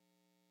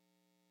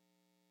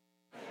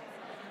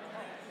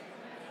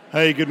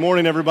Hey, good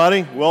morning,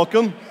 everybody.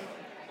 Welcome.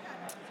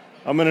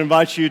 I'm going to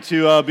invite you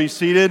to be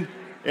seated,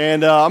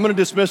 and I'm going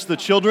to dismiss the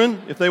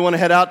children. If they want to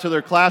head out to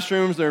their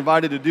classrooms, they're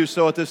invited to do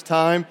so at this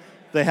time.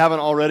 If they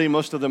haven't already,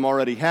 most of them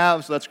already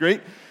have, so that's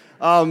great.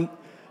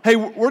 Hey,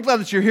 we're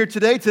glad that you're here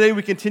today. Today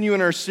we continue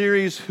in our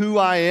series, Who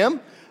I Am,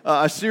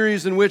 a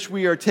series in which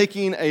we are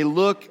taking a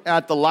look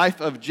at the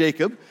life of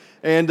Jacob.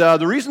 And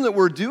the reason that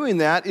we're doing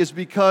that is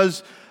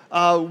because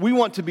we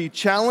want to be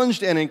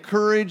challenged and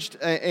encouraged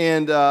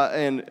and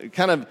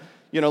kind of,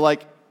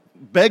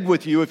 beg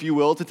with you, if you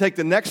will, to take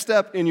the next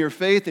step in your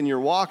faith, in your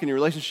walk, in your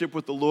relationship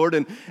with the Lord.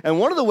 And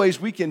one of the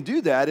ways we can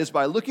do that is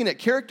by looking at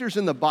characters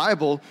in the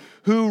Bible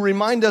who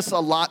remind us a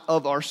lot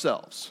of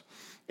ourselves.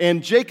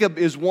 And Jacob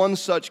is one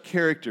such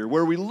character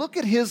where we look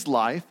at his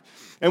life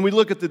and we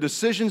look at the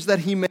decisions that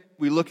he made.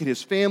 We look at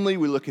his family,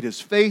 we look at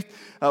his faith,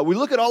 we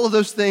look at all of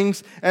those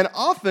things, and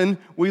often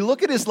we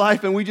look at his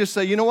life and we just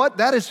say, you know what,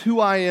 that is who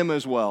I am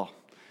as well.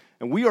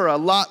 And we are a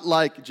lot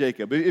like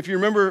Jacob. If you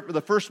remember the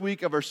first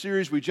week of our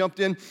series, we jumped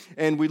in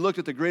and we looked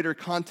at the greater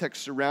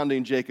context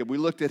surrounding Jacob. We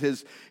looked at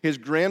his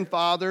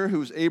grandfather, who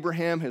was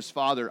Abraham, his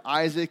father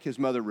Isaac, his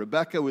mother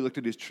Rebekah. We looked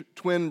at his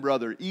twin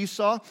brother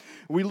Esau.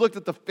 We looked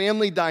at the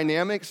family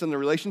dynamics and the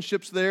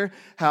relationships there,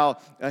 how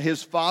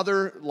his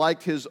father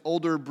liked his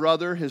older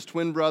brother, his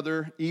twin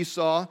brother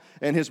Esau,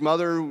 and his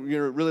mother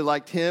really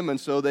liked him, and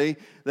so they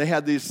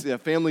had this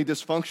family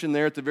dysfunction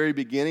there at the very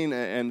beginning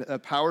and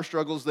power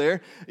struggles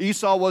there.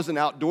 Esau was an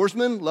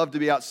outdoorsman, loved to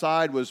be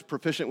outside, was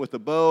proficient with the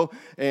bow,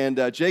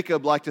 and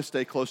Jacob liked to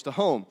stay close to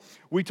home.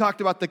 We talked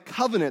about the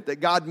covenant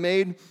that God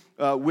made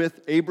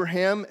with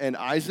Abraham and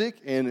Isaac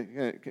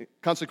and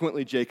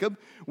consequently Jacob.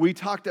 We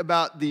talked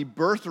about the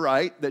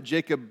birthright that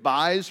Jacob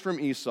buys from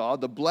Esau,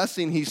 the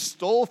blessing he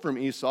stole from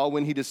Esau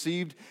when he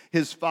deceived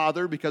his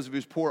father because of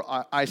his poor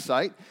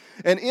eyesight.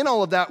 And in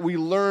all of that, we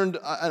learned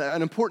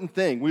an important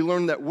thing. We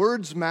learned that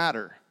words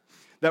matter,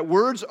 that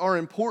words are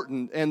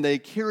important and they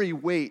carry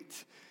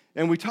weight.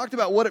 And we talked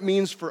about what it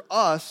means for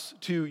us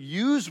to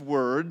use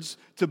words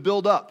to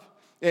build up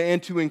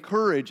and to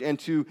encourage and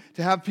to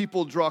have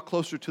people draw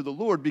closer to the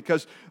Lord,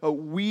 because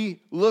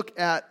we look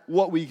at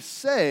what we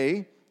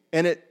say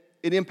and it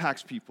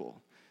impacts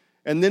people.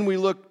 And then we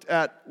looked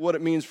at what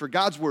it means for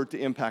God's word to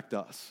impact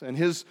us. And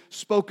his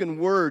spoken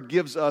word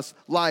gives us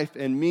life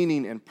and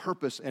meaning and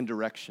purpose and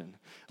direction.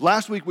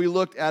 Last week we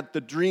looked at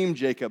the dream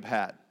Jacob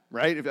had.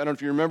 Right? I don't know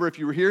if you remember if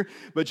you were here,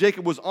 but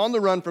Jacob was on the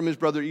run from his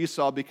brother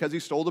Esau because he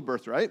stole the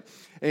birthright,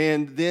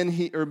 and then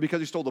because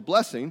he stole the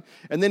blessing,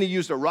 and then he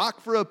used a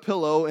rock for a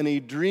pillow, and he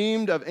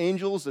dreamed of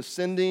angels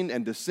ascending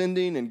and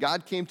descending, and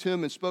God came to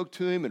him and spoke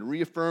to him and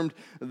reaffirmed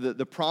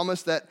the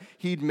promise that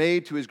he'd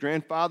made to his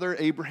grandfather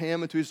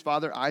Abraham and to his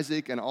father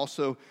Isaac and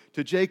also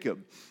to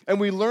Jacob.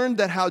 And we learned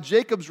that how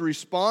Jacob's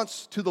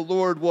response to the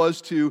Lord was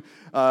to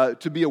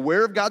be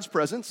aware of God's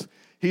presence.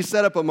 He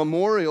set up a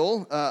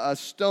memorial, a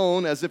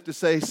stone, as if to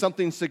say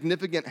something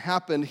significant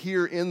happened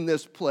here in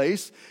this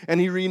place. And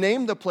he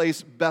renamed the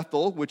place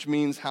Bethel, which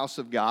means house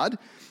of God.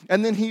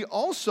 And then he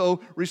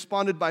also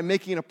responded by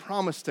making a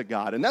promise to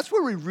God. And that's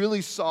where we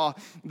really saw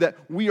that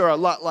we are a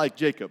lot like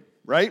Jacob,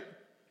 right?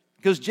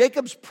 Because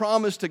Jacob's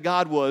promise to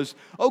God was,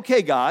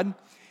 okay, God,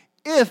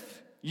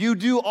 if you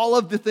do all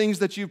of the things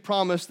that you've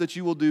promised that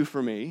you will do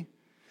for me,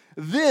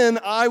 then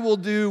I will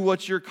do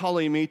what you're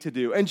calling me to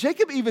do. And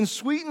Jacob even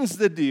sweetens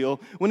the deal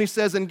when he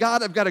says, and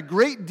God, I've got a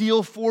great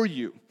deal for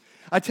you.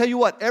 I tell you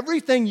what,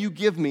 everything you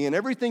give me and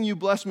everything you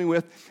bless me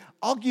with,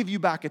 I'll give you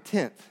back a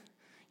tenth.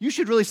 You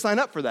should really sign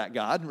up for that,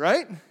 God,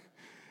 right?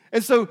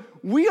 And so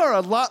we are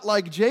a lot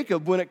like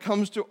Jacob when it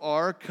comes to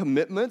our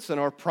commitments and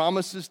our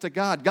promises to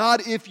God.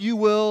 God, if you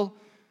will,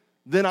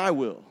 then I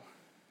will.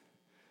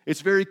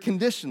 It's very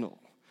conditional.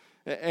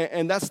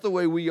 And that's the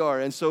way we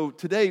are. And so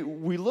today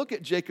we look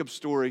at Jacob's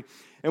story,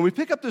 and we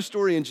pick up this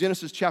story in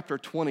Genesis chapter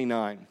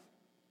 29.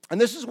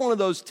 And this is one of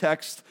those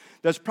texts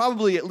that's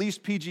probably at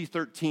least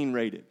PG-13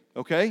 rated,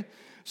 okay?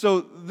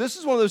 So this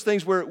is one of those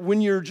things where when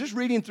you're just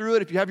reading through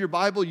it, if you have your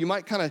Bible, you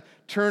might kind of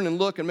turn and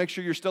look and make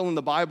sure you're still in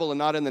the Bible and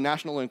not in the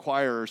National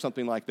Enquirer or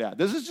something like that.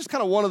 This is just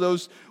kind of one of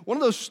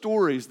those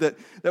stories that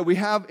we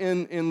have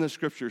in the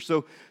Scripture.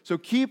 So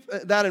keep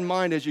that in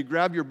mind as you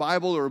grab your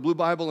Bible or a blue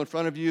Bible in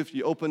front of you. If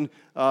you open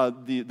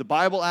the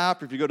Bible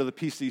app, or if you go to the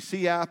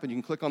PCC app, and you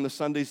can click on the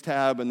Sundays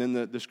tab and then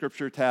the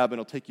Scripture tab, and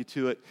it'll take you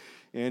to it.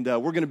 And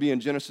we're going to be in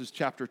Genesis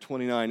chapter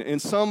 29. In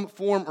some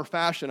form or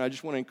fashion, I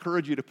just want to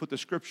encourage you to put the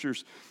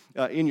Scriptures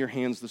in your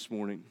hands this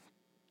morning.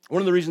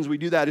 One of the reasons we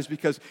do that is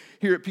because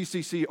here at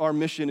PCC, our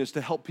mission is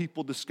to help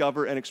people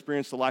discover and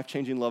experience the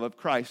life-changing love of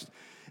Christ.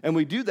 And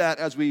we do that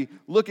as we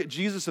look at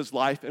Jesus'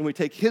 life, and we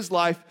take his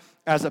life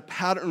as a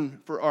pattern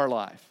for our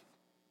life.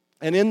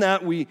 And in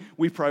that, we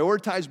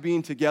prioritize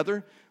being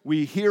together.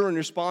 We hear and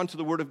respond to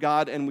the Word of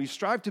God, and we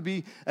strive to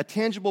be a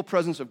tangible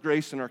presence of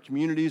grace in our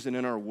communities and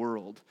in our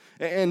world.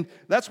 And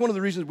that's one of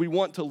the reasons we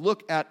want to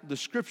look at the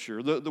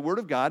Scripture, the Word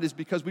of God, is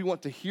because we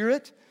want to hear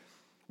it.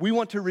 We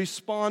want to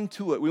respond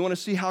to it. We want to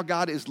see how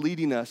God is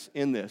leading us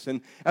in this. And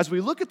as we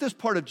look at this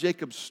part of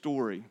Jacob's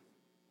story,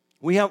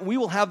 We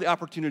will have the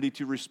opportunity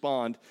to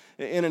respond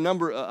in a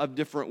number of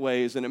different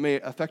ways, and it may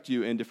affect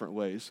you in different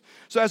ways.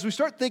 So as we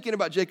start thinking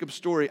about Jacob's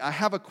story, I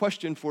have a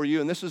question for you,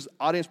 and this is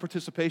audience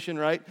participation,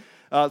 right?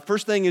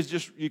 First thing is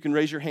just you can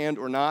raise your hand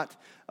or not,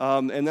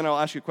 and then I'll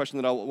ask you a question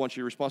that I want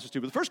your responses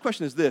to. But the first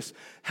question is this: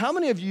 how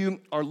many of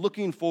you are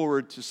looking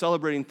forward to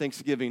celebrating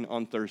Thanksgiving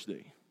on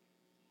Thursday?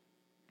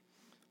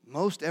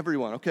 Most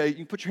everyone. Okay, you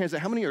can put your hands up.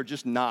 How many are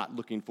just not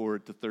looking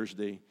forward to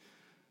Thursday?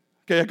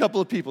 Okay, a couple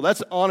of people.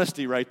 That's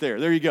honesty right there.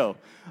 There you go.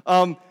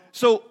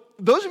 So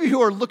those of you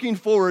who are looking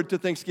forward to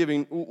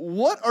Thanksgiving,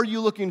 what are you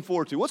looking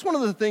forward to? What's one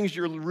of the things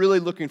you're really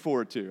looking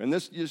forward to? And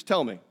this, just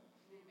tell me.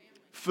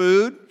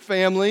 Food,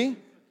 family,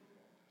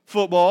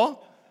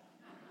 football.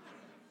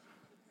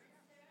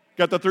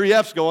 Got the 3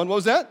 F's going. What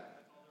was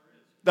that?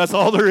 That's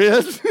all there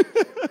is.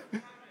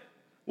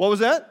 What was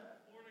that?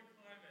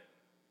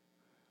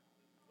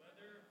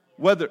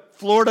 Weather.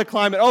 Florida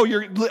climate. Oh,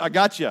 I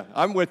got you.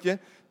 I'm with you.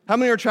 How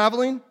many are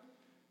traveling?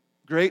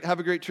 Great. Have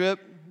a great trip.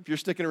 If you're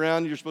sticking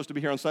around, you're supposed to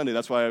be here on Sunday.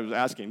 That's why I was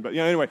asking. But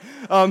anyway.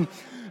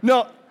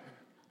 No.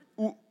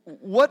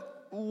 What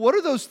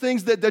are those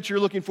things that you're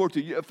looking forward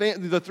to?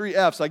 The 3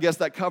 F's, I guess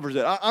that covers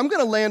it. I'm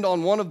going to land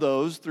on one of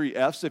those 3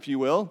 F's, if you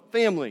will.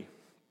 Family.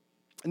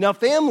 Now,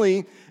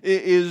 family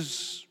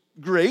is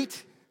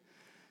great,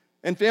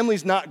 and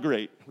family's not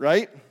great,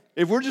 right?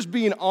 If we're just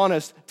being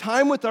honest,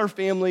 time with our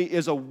family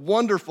is a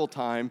wonderful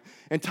time,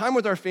 and time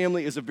with our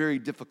family is a very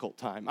difficult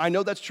time. I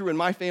know that's true in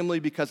my family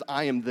because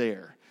I am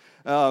there,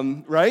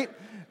 right?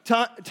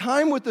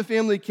 Time with the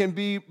family can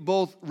be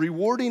both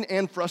rewarding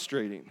and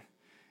frustrating.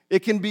 It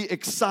can be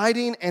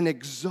exciting and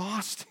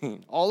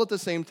exhausting all at the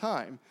same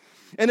time.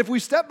 And if we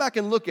step back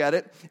and look at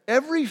it,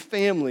 every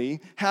family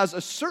has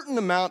a certain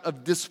amount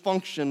of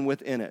dysfunction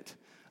within it.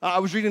 I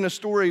was reading a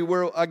story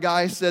where a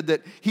guy said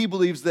that he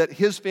believes that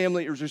his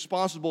family is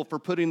responsible for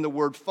putting the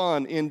word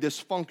fun in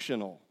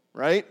dysfunctional,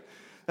 right?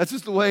 That's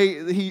just the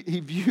way he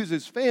views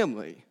his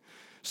family.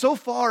 So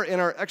far in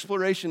our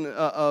exploration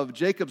of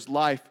Jacob's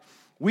life,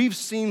 we've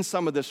seen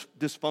some of this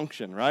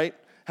dysfunction, right?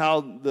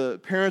 How the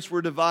parents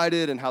were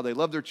divided and how they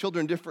loved their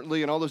children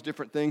differently and all those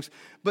different things.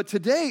 But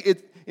today,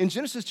 in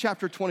Genesis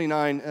chapter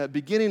 29,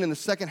 beginning in the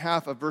second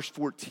half of verse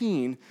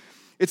 14,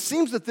 it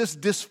seems that this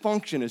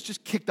dysfunction is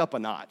just kicked up a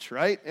notch,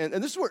 right? And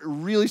this is where it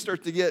really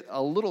starts to get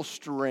a little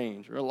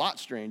strange, or a lot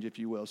strange, if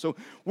you will. So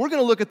we're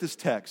going to look at this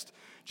text,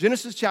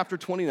 Genesis chapter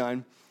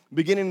 29,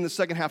 beginning in the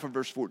second half of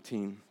verse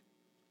 14.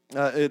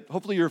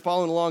 Hopefully you're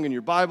following along in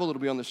your Bible.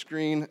 It'll be on the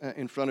screen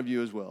in front of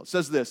you as well. It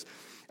says this: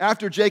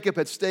 after Jacob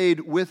had stayed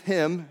with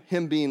him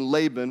being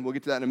Laban, we'll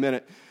get to that in a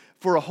minute,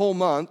 for a whole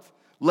month,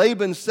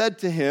 Laban said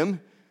to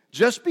him,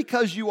 "Just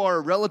because you are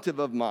a relative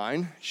of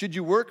mine, should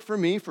you work for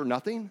me for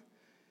nothing?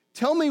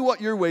 Tell me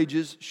what your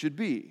wages should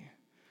be."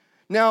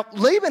 Now,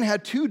 Laban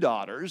had 2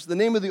 daughters. The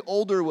name of the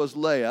older was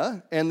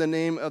Leah, and the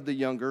name of the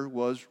younger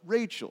was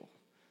Rachel.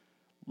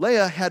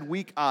 Leah had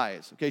weak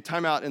eyes. Okay,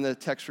 time out in the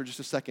text for just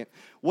a second.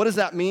 What does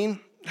that mean?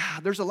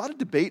 There's a lot of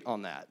debate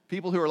on that.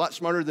 People who are a lot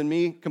smarter than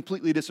me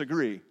completely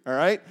disagree, all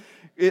right?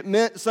 It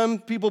meant some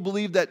people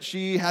believe that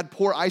she had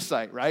poor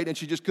eyesight, right? And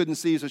she just couldn't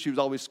see, so she was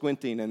always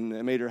squinting, and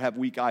it made her have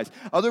weak eyes.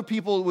 Other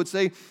people would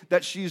say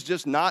that she's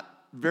just not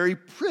very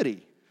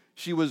pretty.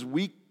 She was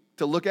weak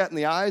to look at in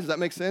the eyes. Does that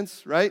make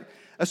sense, right?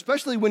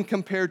 Especially when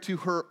compared to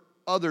her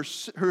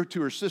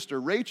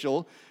sister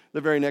Rachel,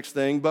 the very next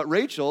thing. But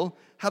Rachel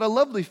had a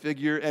lovely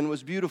figure and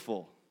was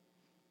beautiful,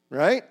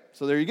 right?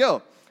 So there you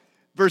go.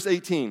 Verse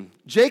 18,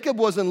 Jacob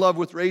was in love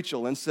with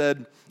Rachel and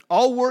said,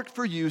 "I'll work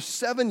for you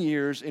 7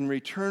 years in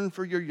return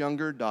for your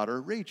younger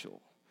daughter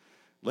Rachel."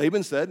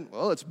 Laban said,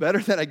 "Well, it's better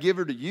that I give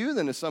her to you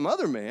than to some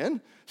other man.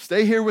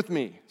 Stay here with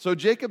me." So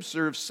Jacob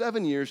served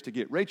 7 years to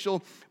get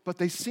Rachel, but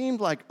they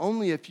seemed like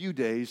only a few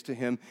days to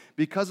him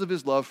because of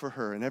his love for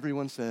her. And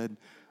everyone said,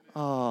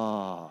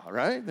 "Ah,"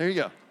 right? There you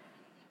go.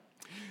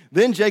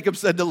 Then Jacob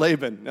said to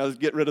Laban, now let's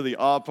get rid of the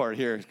 "ah" part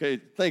here.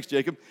 Okay, thanks,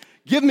 Jacob.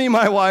 "Give me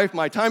my wife,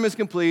 my time is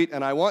complete,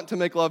 and I want to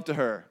make love to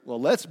her."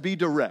 Well, let's be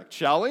direct,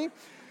 shall we?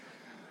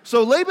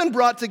 So Laban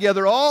brought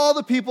together all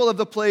the people of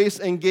the place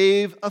and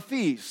gave a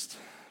feast.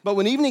 But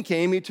when evening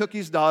came, he took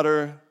his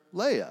daughter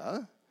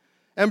Leah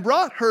and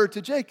brought her to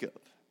Jacob.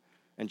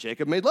 And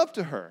Jacob made love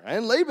to her.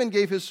 And Laban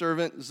gave his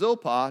servant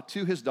Zilpah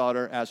to his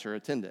daughter as her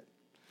attendant.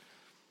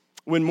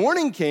 When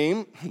morning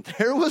came,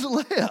 there was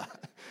Leah.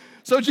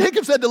 So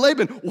Jacob said to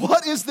Laban,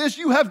 "What is this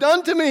you have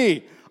done to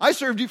me? I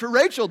served you for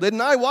Rachel, didn't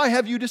I? Why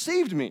have you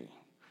deceived me?"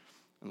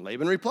 And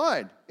Laban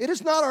replied, "It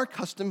is not our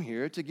custom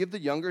here to give the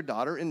younger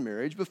daughter in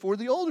marriage before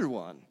the older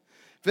one.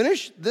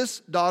 Finish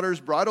this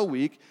daughter's bridal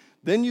week,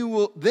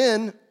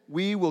 then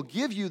we will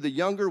give you the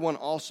younger one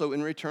also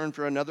in return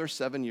for another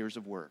 7 years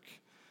of work."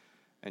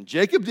 And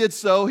Jacob did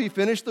so. He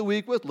finished the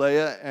week with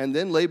Leah, and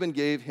then Laban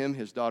gave him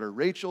his daughter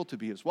Rachel to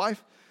be his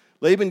wife.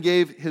 Laban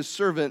gave his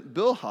servant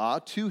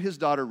Bilhah to his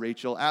daughter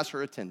Rachel as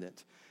her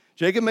attendant.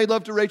 Jacob made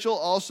love to Rachel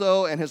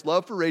also, and his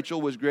love for Rachel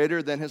was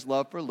greater than his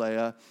love for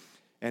Leah,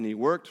 and he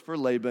worked for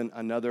Laban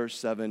another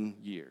 7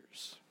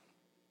 years.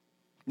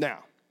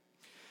 Now,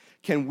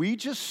 can we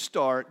just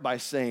start by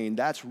saying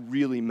that's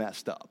really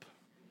messed up,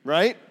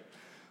 right?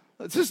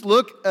 Let's just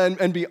look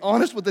and be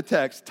honest with the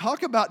text.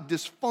 Talk about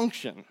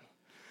dysfunction.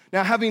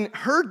 Now, having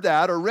heard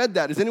that or read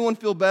that, does anyone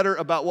feel better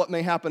about what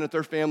may happen at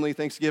their family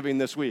Thanksgiving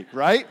this week,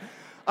 right?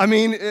 I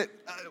mean,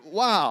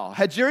 wow.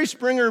 Had Jerry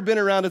Springer been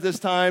around at this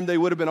time, they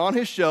would have been on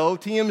his show.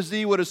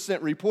 TMZ would have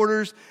sent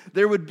reporters.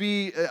 There would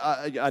be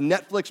a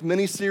Netflix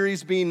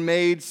miniseries being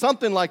made.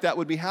 Something like that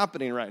would be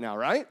happening right now,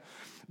 right?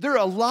 There are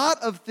a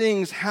lot of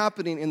things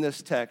happening in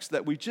this text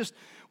that we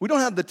don't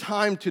have the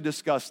time to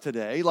discuss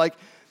today, like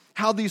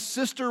how these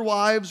sister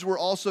wives were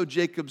also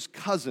Jacob's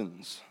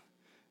cousins.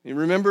 You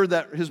remember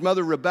that his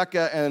mother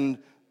Rebekah and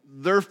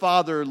their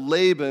father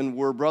Laban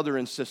were brother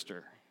and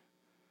sister.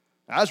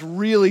 That's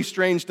really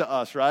strange to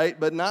us, right?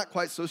 But not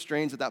quite so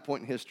strange at that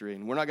point in history,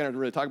 and we're not going to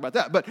really talk about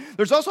that. But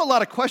there's also a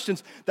lot of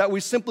questions that we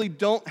simply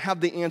don't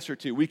have the answer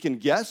to. We can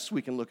guess,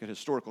 we can look at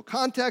historical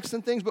context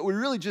and things, but we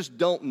really just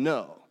don't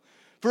know.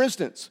 For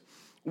instance,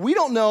 we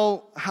don't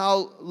know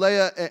how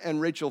Leah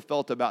and Rachel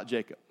felt about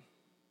Jacob.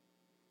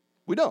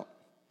 We don't.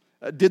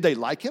 Did they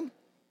like him?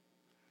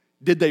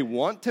 Did they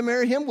want to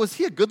marry him? Was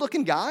he a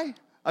good-looking guy?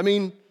 I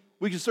mean,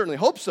 we can certainly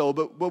hope so,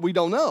 but we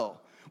don't know.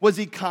 Was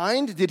he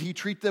kind? Did he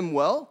treat them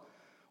well?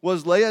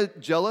 Was Leah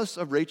jealous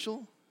of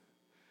Rachel?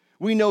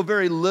 We know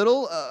very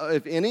little,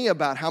 if any,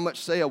 about how much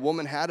say a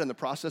woman had in the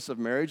process of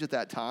marriage at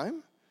that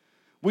time.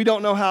 We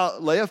don't know how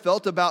Leah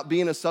felt about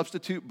being a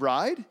substitute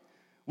bride.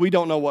 We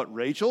don't know what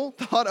Rachel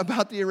thought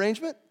about the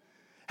arrangement.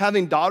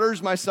 Having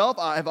daughters myself,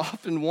 I've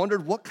often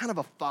wondered what kind of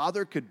a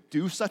father could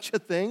do such a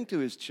thing to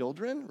his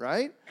children,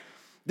 right?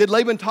 Did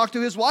Laban talk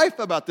to his wife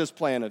about this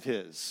plan of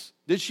his?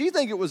 Did she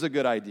think it was a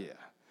good idea?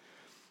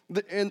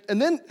 And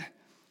then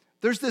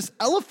there's this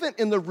elephant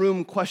in the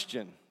room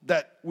question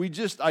that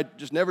I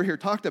just never hear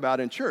talked about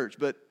in church,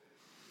 but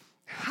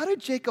how did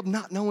Jacob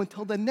not know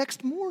until the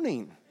next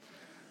morning?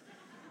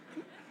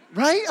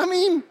 Right? I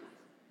mean,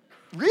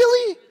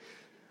 really?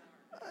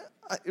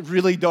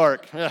 Really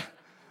dark. Yeah.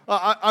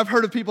 I've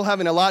heard of people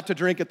having a lot to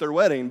drink at their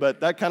wedding, but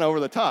that kind of over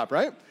the top,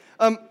 right?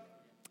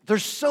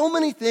 There's so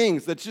many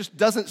things that just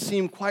doesn't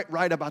seem quite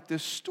right about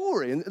this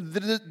story. And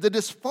the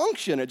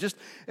dysfunction,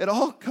 it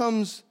all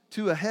comes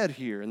to a head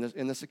here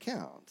in this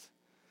account.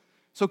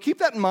 So keep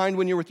that in mind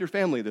when you're with your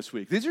family this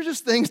week. These are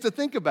just things to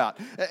think about.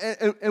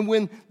 And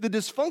when the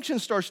dysfunction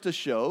starts to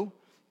show,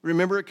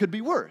 remember it could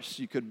be worse.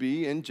 You could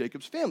be in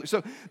Jacob's family.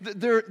 So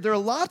there are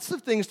lots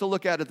of things to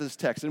look at this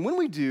text. And when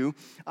we do,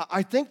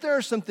 I think there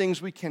are some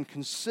things we can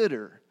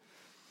consider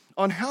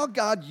on how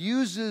God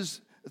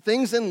uses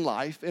things in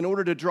life in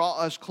order to draw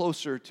us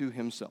closer to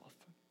himself.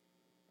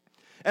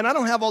 And I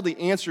don't have all the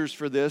answers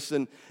for this,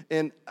 and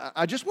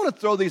I just want to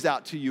throw these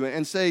out to you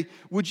and say,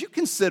 would you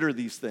consider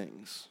these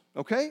things,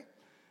 okay?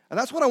 And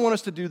that's what I want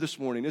us to do this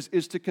morning,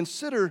 is to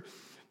consider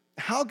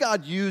how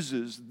God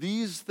uses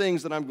these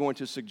things that I'm going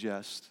to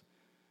suggest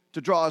to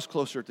draw us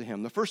closer to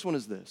him. The first one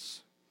is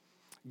this: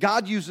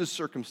 God uses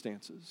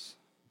circumstances.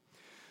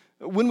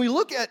 When we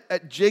look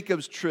at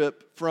Jacob's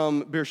trip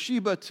from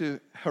Beersheba to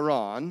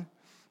Haran,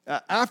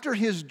 after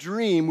his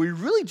dream, we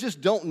really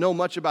just don't know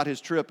much about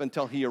his trip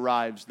until he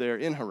arrives there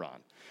in Haran.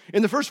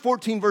 In the first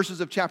 14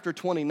 verses of chapter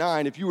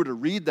 29, if you were to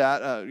read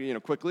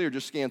that quickly or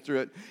just scan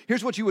through it,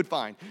 here's what you would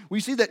find. We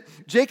see that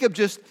Jacob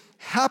just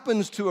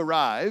happens to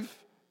arrive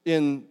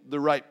in the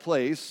right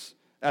place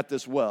at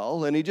this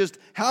well, and he just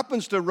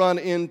happens to run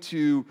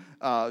into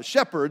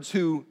shepherds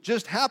who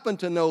just happen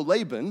to know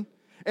Laban,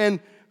 and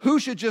who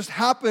should just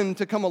happen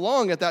to come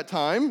along at that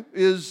time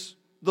is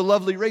the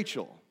lovely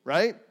Rachel,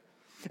 right?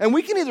 And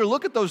we can either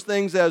look at those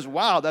things as,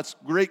 wow, that's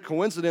great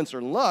coincidence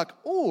or luck,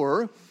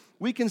 or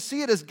we can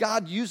see it as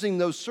God using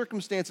those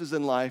circumstances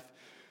in life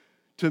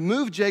to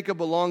move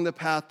Jacob along the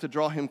path to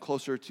draw him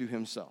closer to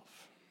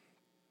himself.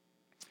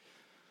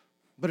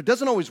 But it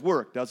doesn't always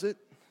work, does it?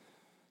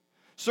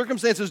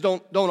 Circumstances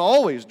don't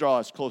always draw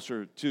us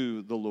closer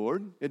to the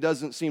Lord. It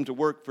doesn't seem to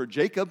work for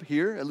Jacob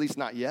here, at least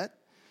not yet.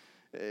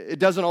 It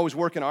doesn't always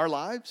work in our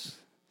lives.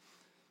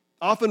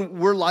 Often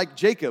we're like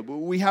Jacob.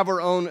 We have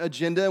our own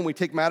agenda and we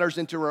take matters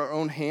into our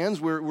own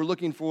hands. We're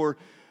looking for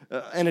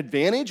an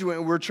advantage.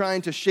 We're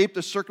trying to shape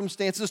the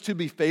circumstances to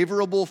be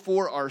favorable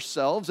for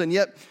ourselves. And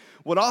yet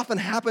what often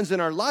happens in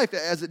our life,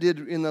 as it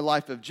did in the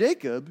life of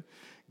Jacob,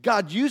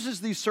 God uses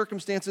these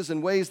circumstances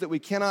in ways that we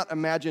cannot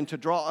imagine to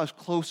draw us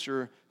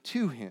closer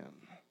to him.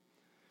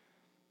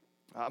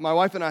 My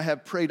wife and I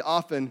have prayed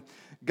often,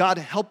 God,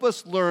 help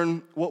us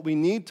learn what we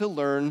need to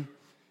learn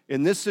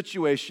in this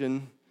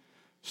situation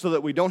so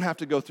that we don't have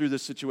to go through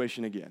this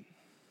situation again.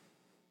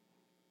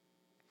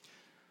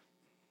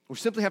 We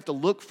simply have to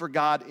look for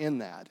God in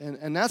that.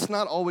 And that's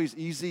not always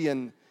easy,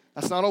 and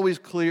that's not always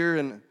clear,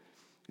 and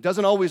it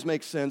doesn't always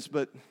make sense,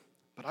 but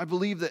I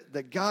believe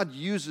that God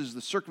uses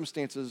the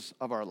circumstances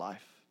of our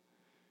life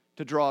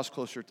to draw us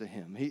closer to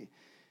him.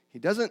 He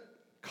doesn't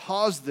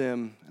cause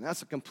them, and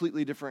that's a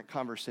completely different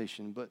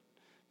conversation, but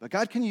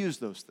God can use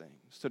those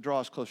things to draw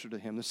us closer to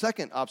him. The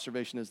second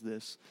observation is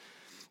this,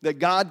 that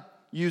God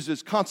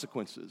uses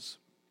consequences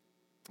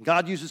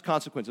God uses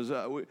consequences.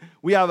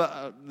 We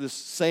have this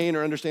saying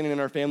or understanding in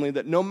our family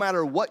that no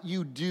matter what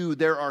you do,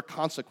 there are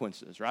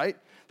consequences, right?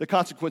 The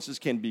consequences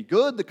can be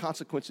good. The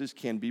consequences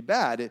can be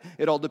bad.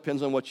 It all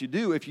depends on what you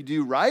do. If you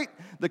do right,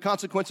 the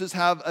consequences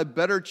have a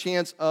better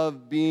chance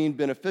of being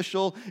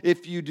beneficial.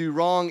 If you do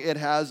wrong, it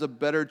has a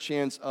better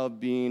chance of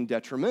being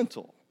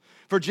detrimental.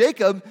 For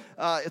Jacob,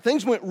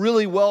 things went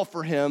really well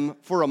for him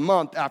for a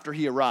month after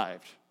he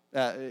arrived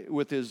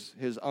with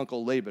his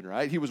uncle Laban,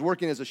 right? He was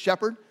working as a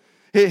shepherd.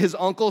 His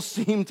uncle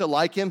seemed to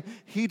like him.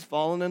 He'd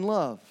fallen in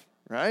love,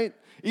 right?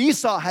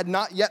 Esau had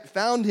not yet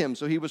found him,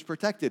 so he was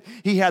protected.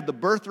 He had the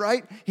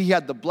birthright. He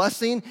had the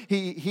blessing.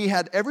 He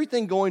had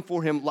everything going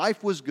for him.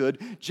 Life was good.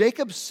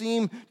 Jacob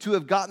seemed to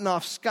have gotten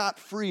off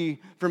scot-free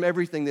from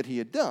everything that he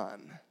had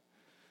done.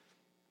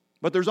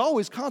 But there's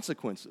always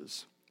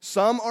consequences.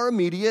 Some are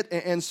immediate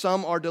and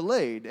some are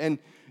delayed. And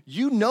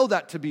you know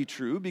that to be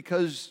true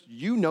because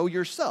you know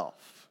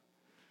yourself.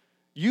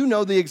 You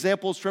know the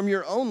examples from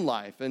your own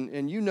life,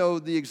 and you know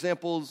the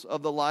examples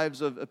of the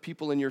lives of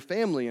people in your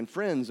family and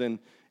friends, and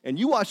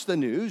you watch the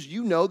news,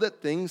 you know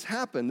that things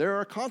happen. There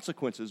are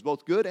consequences,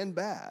 both good and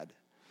bad.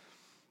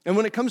 And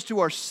when it comes to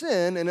our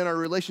sin and in our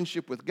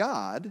relationship with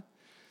God,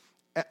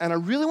 and I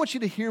really want you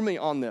to hear me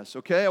on this,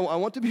 okay? I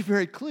want to be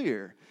very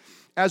clear.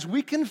 As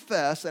we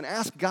confess and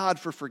ask God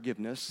for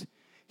forgiveness,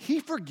 He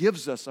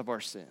forgives us of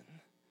our sin.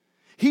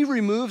 He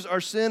removes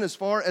our sin as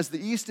far as the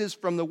east is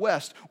from the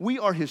west. We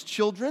are His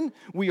children.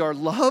 We are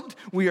loved.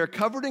 We are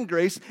covered in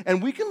grace.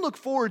 And we can look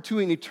forward to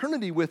an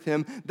eternity with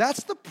Him.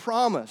 That's the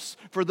promise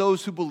for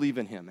those who believe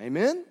in Him.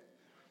 Amen?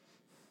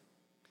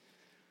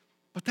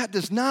 But that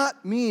does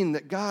not mean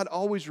that God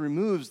always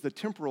removes the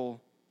temporal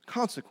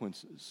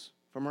consequences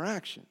from our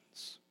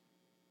actions.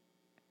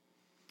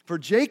 For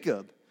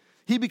Jacob,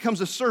 he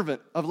becomes a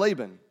servant of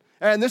Laban.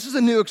 And this is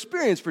a new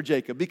experience for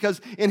Jacob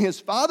because in his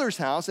father's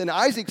house, in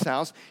Isaac's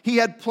house, he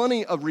had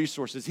plenty of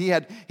resources. He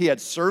had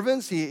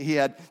servants. He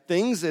had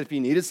things that if he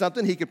needed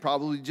something, he could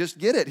probably just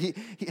get it.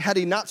 Had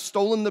he not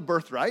stolen the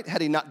birthright,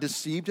 had he not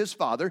deceived his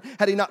father,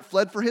 had he not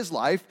fled for his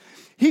life,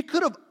 he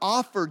could have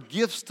offered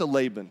gifts to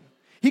Laban.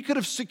 He could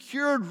have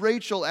secured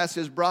Rachel as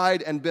his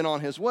bride and been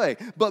on his way.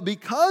 But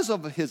because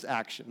of his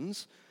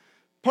actions,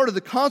 part of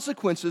the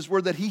consequences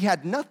were that he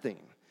had nothing,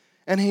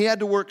 and he had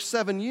to work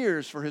 7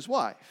 years for his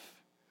wife.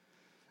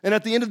 And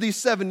at the end of these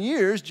 7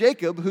 years,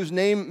 Jacob, whose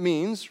name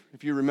means,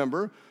 if you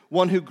remember,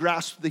 one who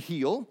grasps the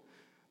heel,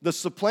 the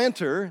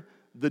supplanter,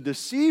 the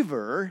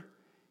deceiver,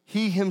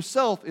 he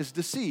himself is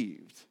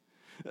deceived.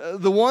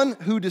 The one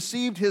who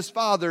deceived his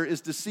father is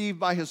deceived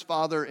by his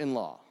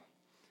father-in-law.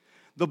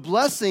 The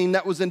blessing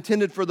that was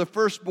intended for the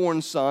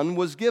firstborn son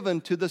was given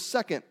to the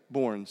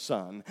secondborn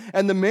son.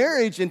 And the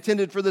marriage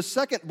intended for the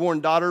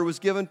secondborn daughter was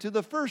given to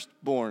the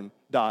firstborn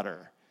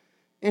daughter.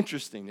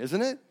 Interesting,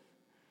 isn't it?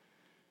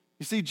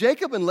 You see,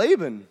 Jacob and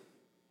Laban,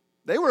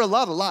 they were a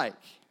lot alike.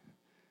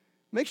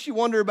 Makes you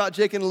wonder about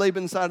Jacob and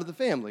Laban's side of the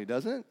family,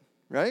 doesn't it?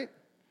 Right?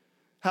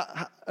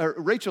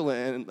 Rachel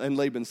and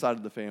Laban's side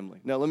of the family.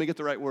 No, let me get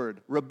the right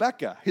word.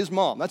 Rebecca, his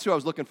mom. That's who I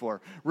was looking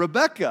for.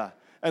 Rebecca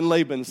and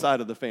Laban's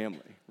side of the family,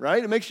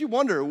 right? It makes you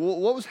wonder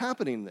what was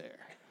happening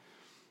there.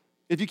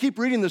 If you keep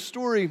reading the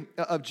story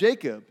of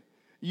Jacob,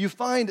 you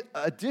find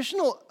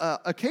additional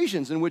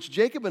occasions in which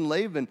Jacob and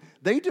Laban,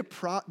 they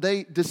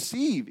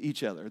deceive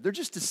each other. They're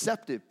just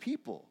deceptive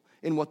people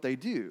in what they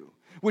do,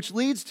 which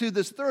leads to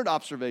this third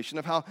observation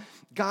of how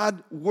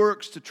God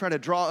works to try to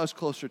draw us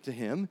closer to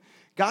Him.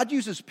 God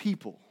uses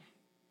people.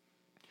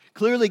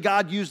 Clearly,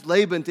 God used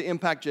Laban to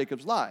impact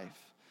Jacob's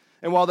life.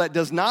 And while that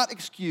does not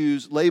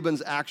excuse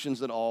Laban's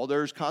actions at all,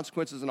 there's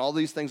consequences and all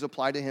these things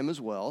apply to him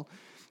as well,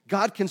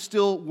 God can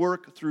still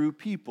work through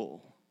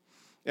people.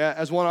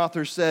 As one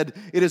author said,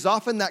 it is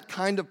often that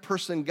kind of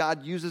person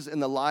God uses in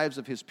the lives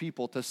of His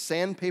people to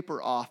sandpaper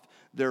off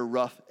their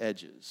rough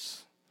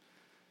edges.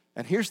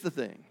 And here's the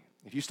thing.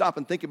 If you stop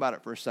and think about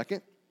it for a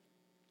second,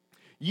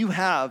 you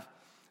have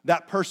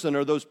that person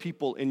or those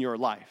people in your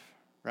life,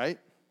 right?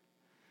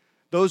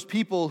 Those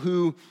people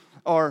who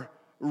are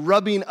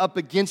rubbing up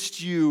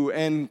against you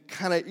and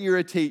kind of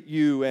irritate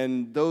you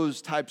and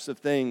those types of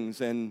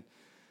things, and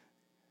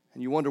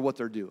you wonder what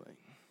they're doing.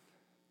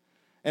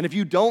 And if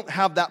you don't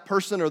have that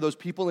person or those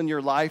people in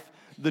your life,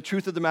 the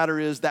truth of the matter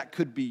is that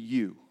could be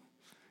you.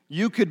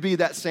 You could be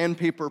that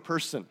sandpaper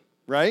person,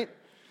 right?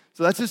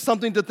 So that's just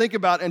something to think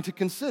about and to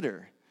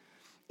consider.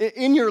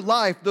 In your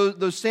life,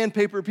 those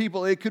sandpaper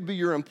people, it could be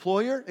your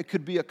employer, it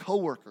could be a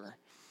coworker,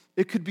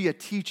 it could be a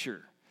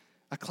teacher,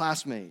 a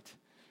classmate.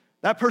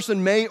 That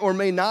person may or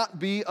may not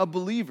be a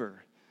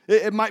believer.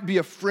 It might be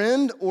a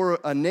friend or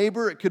a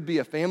neighbor. It could be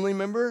a family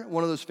member,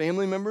 one of those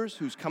family members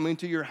who's coming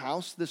to your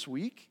house this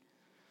week.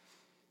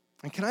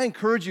 And can I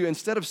encourage you,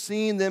 instead of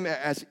seeing them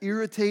as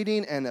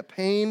irritating and a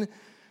pain,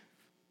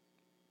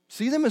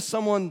 see them as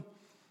someone,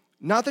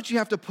 not that you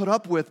have to put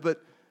up with,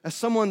 but as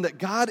someone that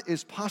God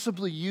is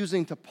possibly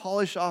using to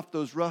polish off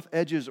those rough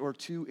edges or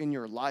two in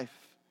your life.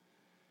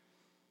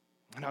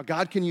 And how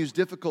God can use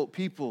difficult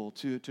people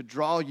to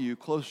draw you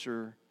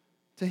closer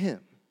to Him.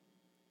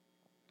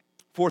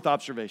 Fourth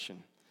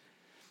observation.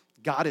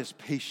 God is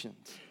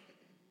patient.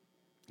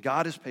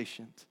 God is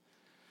patient.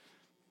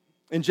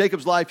 In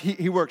Jacob's life,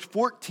 he worked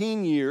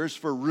 14 years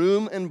for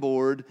room and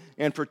board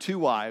and for 2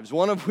 wives,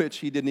 one of which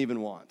he didn't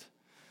even want.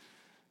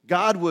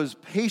 God was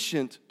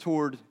patient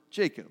toward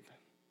Jacob.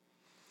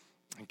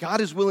 God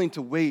is willing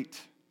to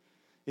wait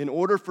in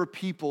order for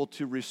people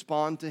to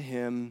respond to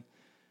him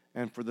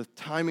and for the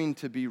timing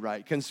to be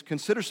right.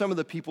 Consider some of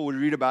the people we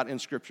read about in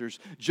scriptures.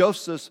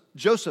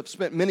 Joseph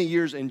spent many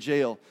years in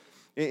jail,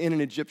 in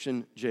an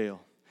Egyptian jail.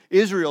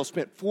 Israel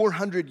spent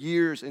 400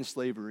 years in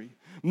slavery.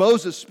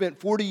 Moses spent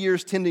 40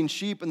 years tending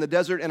sheep in the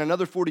desert and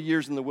another 40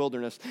 years in the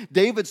wilderness.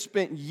 David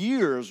spent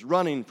years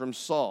running from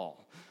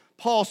Saul.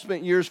 Paul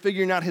spent years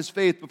figuring out his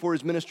faith before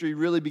his ministry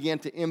really began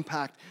to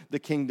impact the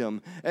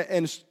kingdom.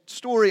 And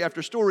story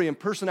after story and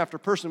person after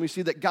person, we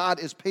see that God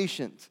is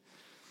patient.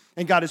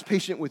 And God is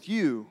patient with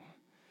you.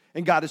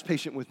 And God is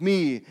patient with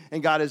me.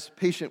 And God is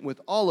patient with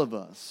all of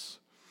us.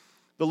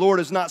 The Lord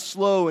is not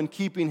slow in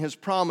keeping his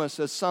promise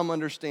as some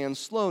understand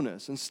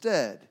slowness.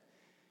 Instead,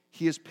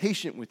 he is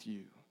patient with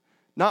you,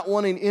 not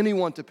wanting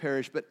anyone to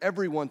perish, but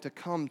everyone to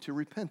come to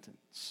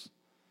repentance.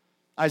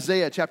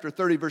 Isaiah chapter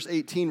 30, verse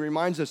 18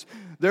 reminds us,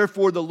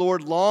 therefore the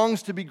Lord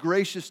longs to be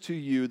gracious to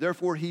you.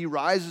 Therefore he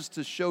rises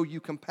to show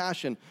you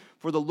compassion.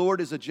 For the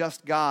Lord is a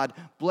just God.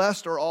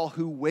 Blessed are all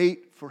who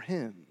wait for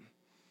him.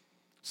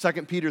 2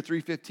 Peter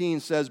 3:15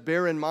 says,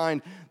 bear in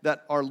mind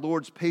that our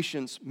Lord's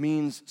patience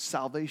means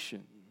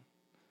salvation.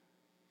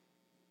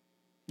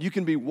 You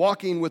can be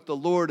walking with the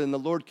Lord and the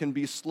Lord can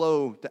be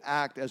slow to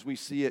act as we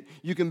see it.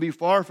 You can be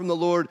far from the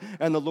Lord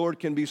and the Lord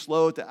can be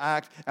slow to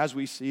act as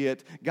we see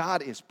it.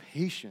 God is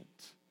patient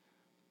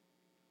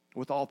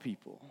with all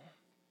people.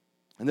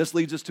 And this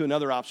leads us to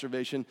another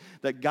observation,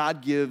 that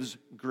God gives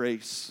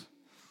grace.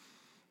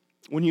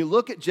 When you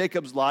look at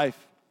Jacob's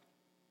life,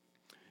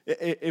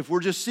 if we're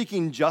just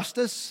seeking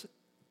justice,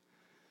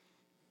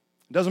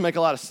 it doesn't make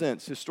a lot of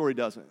sense. His story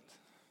doesn't.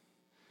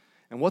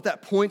 And what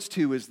that points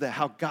to is that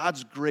how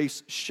God's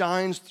grace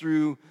shines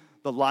through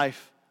the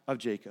life of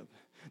Jacob.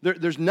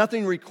 There's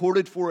nothing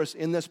recorded for us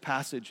in this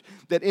passage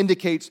that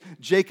indicates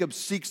Jacob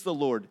seeks the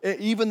Lord.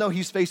 Even though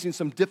he's facing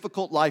some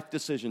difficult life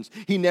decisions,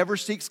 he never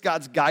seeks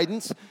God's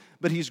guidance,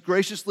 but he's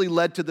graciously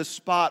led to the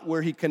spot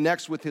where he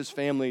connects with his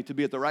family to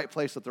be at the right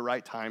place at the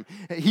right time.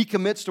 He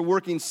commits to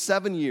working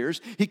 7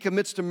 years. He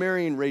commits to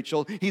marrying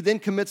Rachel. He then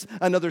commits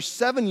another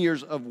 7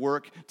 years of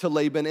work to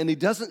Laban, and he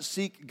doesn't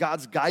seek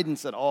God's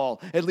guidance at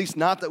all, at least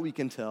not that we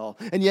can tell.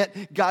 And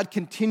yet, God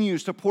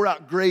continues to pour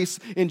out grace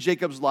in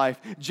Jacob's life.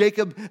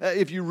 Jacob,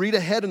 if you read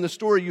ahead in the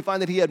story, you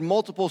find that he had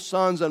multiple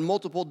sons and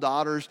multiple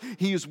daughters.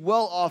 He is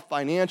well off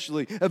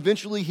financially.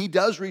 Eventually, he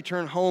does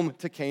return home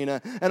to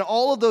Canaan. And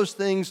all of those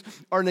things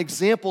are an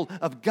example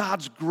of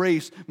God's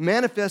grace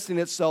manifesting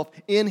itself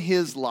in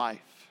his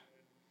life.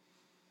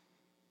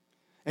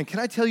 And can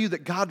I tell you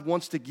that God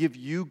wants to give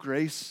you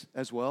grace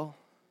as well?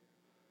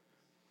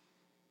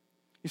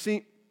 You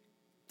see,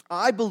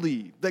 I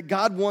believe that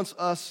God wants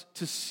us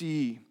to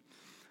see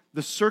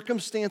the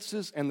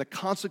circumstances and the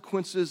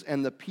consequences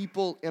and the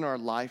people in our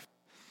life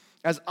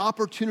as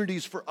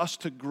opportunities for us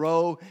to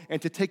grow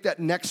and to take that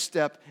next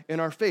step in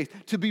our faith,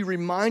 to be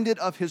reminded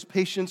of his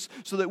patience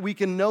so that we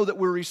can know that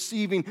we're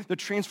receiving the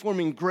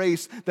transforming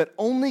grace that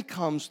only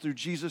comes through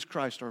Jesus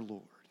Christ our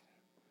Lord.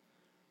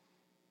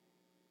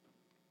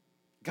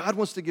 God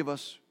wants to give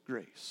us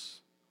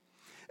grace.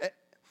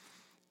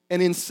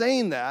 And in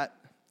saying that,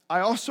 I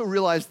also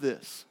realize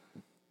this: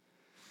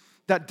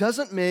 that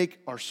doesn't make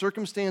our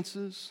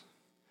circumstances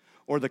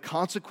or the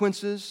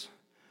consequences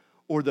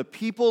or the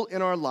people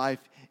in our life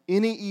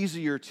any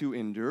easier to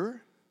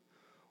endure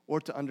or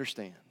to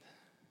understand.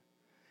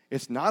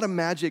 It's not a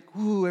magic,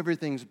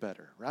 everything's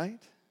better,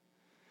 right?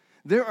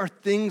 There are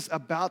things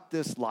about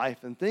this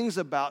life and things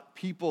about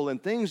people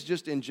and things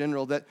just in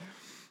general that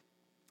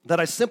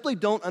I simply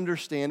don't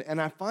understand,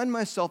 and I find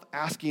myself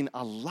asking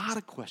a lot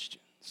of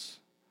questions.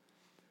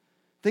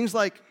 Things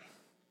like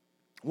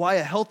why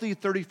a healthy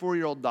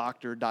 34-year-old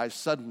doctor dies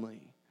suddenly,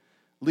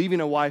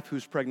 leaving a wife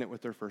who's pregnant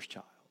with their first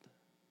child.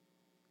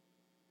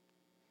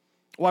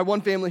 Why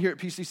one family here at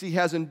PCC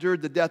has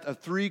endured the death of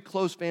 3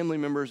 close family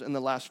members in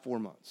the last 4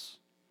 months.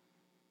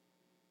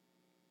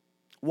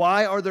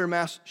 Why are there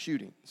mass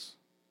shootings?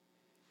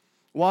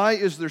 Why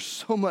is there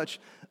so much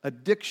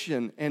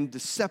addiction and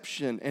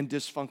deception and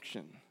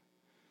dysfunction?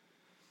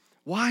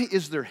 Why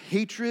is there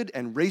hatred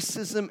and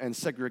racism and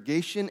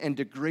segregation and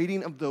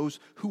degrading of those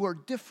who are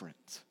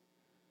different?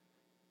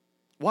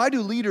 Why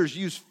do leaders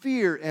use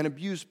fear and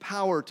abuse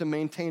power to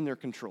maintain their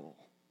control?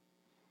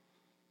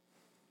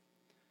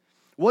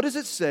 What does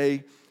it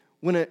say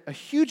when a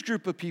huge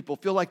group of people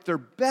feel like their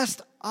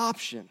best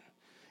option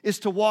is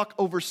to walk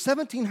over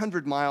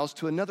 1,700 miles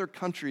to another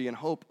country in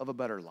hope of a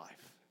better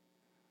life?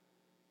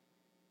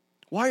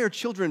 Why are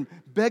children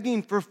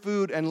begging for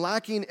food and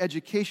lacking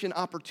education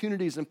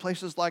opportunities in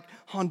places like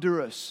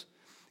Honduras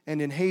and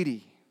in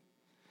Haiti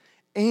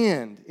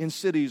and in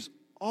cities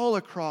all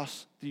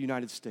across the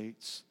United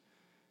States,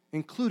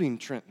 including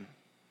Trenton?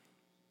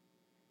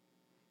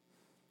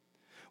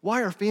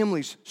 Why are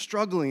families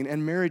struggling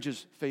and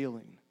marriages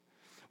failing?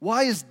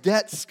 Why is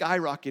debt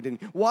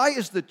skyrocketing? Why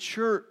is the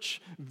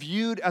church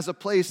viewed as a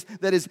place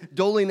that is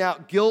doling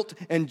out guilt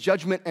and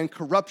judgment and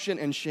corruption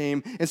and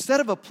shame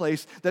instead of a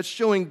place that's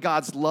showing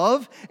God's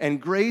love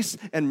and grace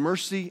and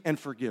mercy and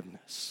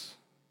forgiveness?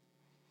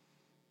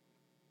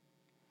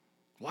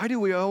 Why do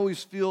we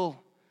always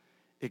feel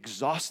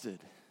exhausted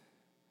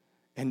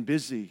and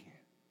busy?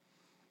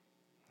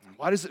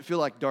 Why does it feel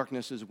like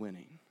darkness is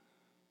winning?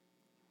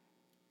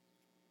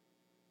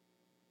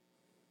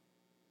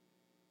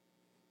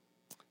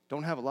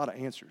 Don't have a lot of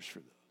answers for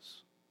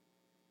those.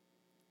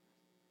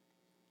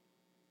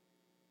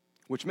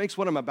 Which makes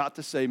what I'm about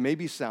to say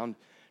maybe sound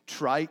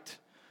trite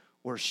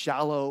or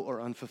shallow or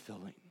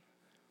unfulfilling.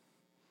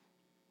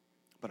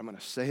 But I'm going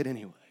to say it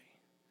anyway.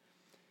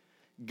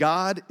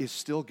 God is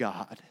still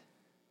God.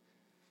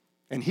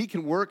 And He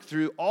can work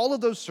through all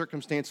of those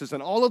circumstances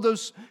and all of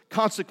those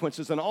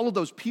consequences and all of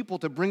those people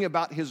to bring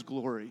about His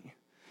glory.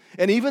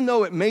 And even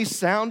though it may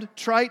sound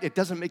trite, it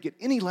doesn't make it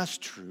any less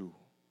true.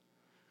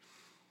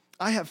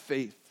 I have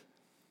faith,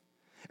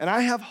 and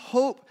I have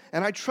hope,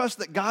 and I trust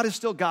that God is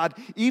still God,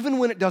 even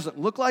when it doesn't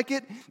look like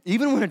it,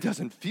 even when it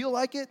doesn't feel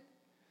like it,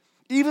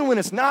 even when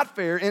it's not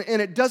fair,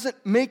 and it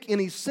doesn't make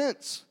any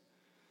sense.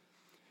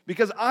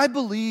 Because I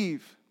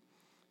believe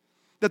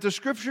that the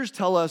Scriptures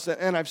tell us,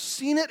 and I've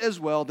seen it as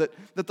well, that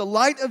the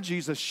light of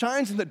Jesus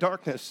shines in the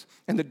darkness,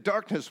 and the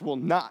darkness will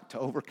not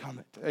overcome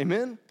it.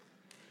 Amen?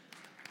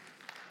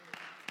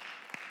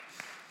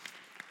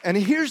 And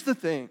here's the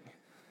thing.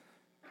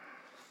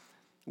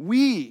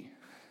 We,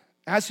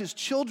 as His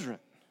children,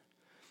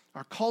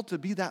 are called to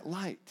be that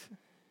light.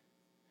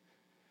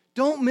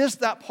 Don't miss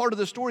that part of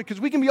the story, because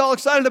we can be all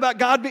excited about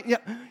God being,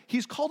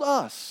 He's called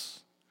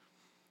us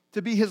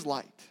to be His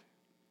light,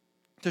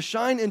 to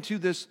shine into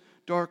this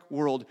dark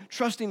world,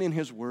 trusting in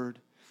His word,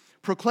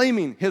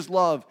 proclaiming His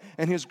love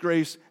and His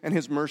grace and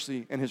His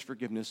mercy and His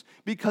forgiveness,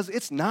 because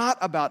it's not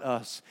about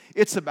us,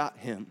 it's about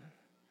Him.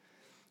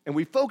 And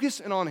we focus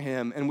in on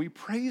Him, and we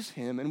praise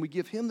Him, and we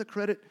give Him the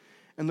credit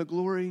and the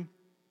glory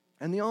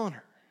and the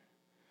honor.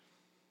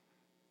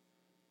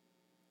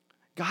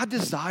 God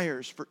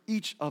desires for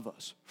each of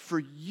us, for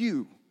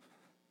you,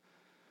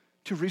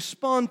 to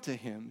respond to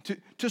Him,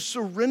 to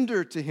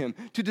surrender to Him,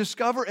 to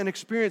discover and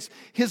experience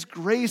His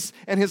grace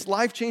and His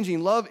life-changing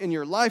love in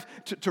your life,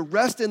 to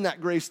rest in that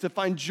grace, to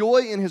find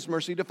joy in His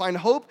mercy, to find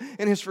hope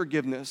in His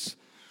forgiveness.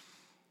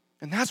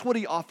 And that's what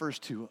He offers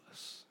to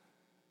us.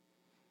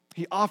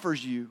 He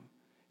offers you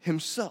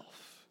Himself,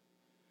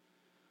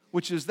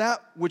 which is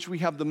that which we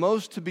have the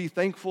most to be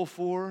thankful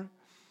for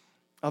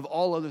of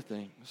all other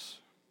things.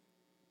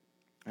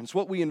 And it's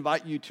what we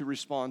invite you to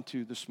respond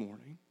to this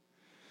morning.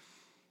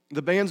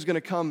 The band's going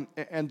to come,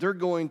 and they're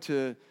going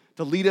to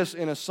lead us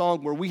in a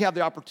song where we have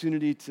the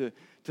opportunity to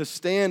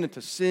stand and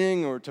to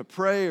sing or to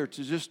pray or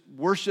to just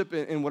worship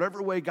in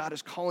whatever way God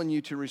is calling you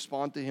to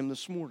respond to Him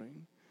this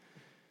morning.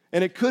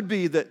 And it could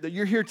be that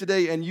you're here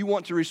today and you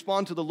want to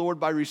respond to the Lord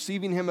by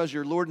receiving Him as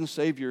your Lord and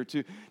Savior,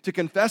 to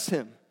confess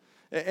Him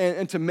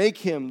and to make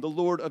Him the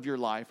Lord of your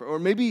life. Or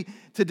maybe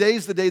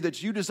today's the day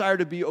that you desire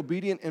to be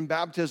obedient in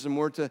baptism,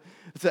 or to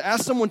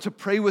ask someone to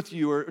pray with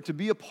you, or to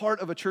be a part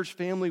of a church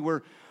family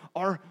where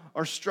our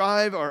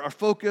strive, our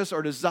focus,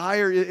 our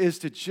desire is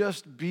to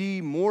just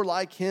be more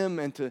like Him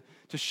and to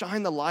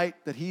shine the light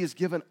that He has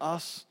given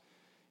us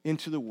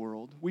into the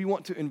world. We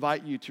want to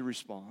invite you to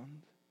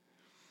respond.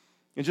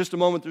 In just a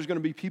moment, there's going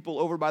to be people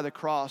over by the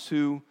cross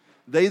who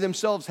they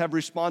themselves have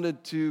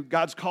responded to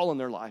God's call in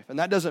their life. And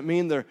that doesn't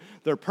mean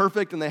they're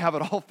perfect and they have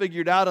it all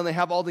figured out and they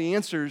have all the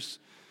answers,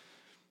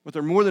 but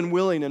they're more than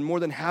willing and more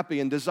than happy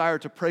and desire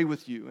to pray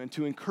with you and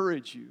to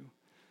encourage you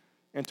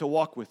and to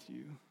walk with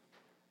you.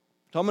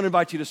 So I'm going to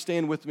invite you to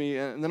stand with me,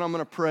 and then I'm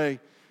going to pray,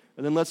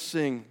 and then let's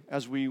sing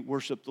as we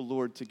worship the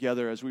Lord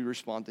together as we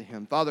respond to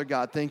Him. Father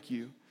God, thank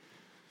you.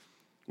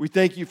 We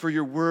thank you for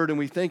your word, and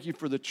we thank you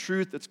for the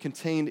truth that's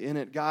contained in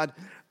it. God,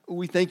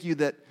 we thank you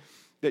that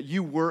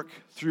you work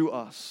through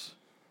us,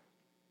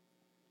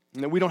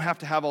 and that we don't have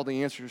to have all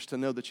the answers to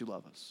know that you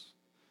love us.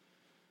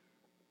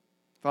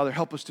 Father,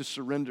 help us to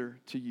surrender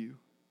to you,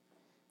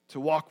 to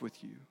walk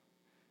with you,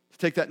 to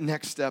take that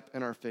next step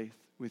in our faith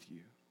with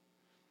you.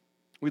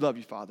 We love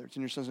you, Father. It's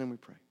in your Son's name we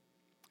pray.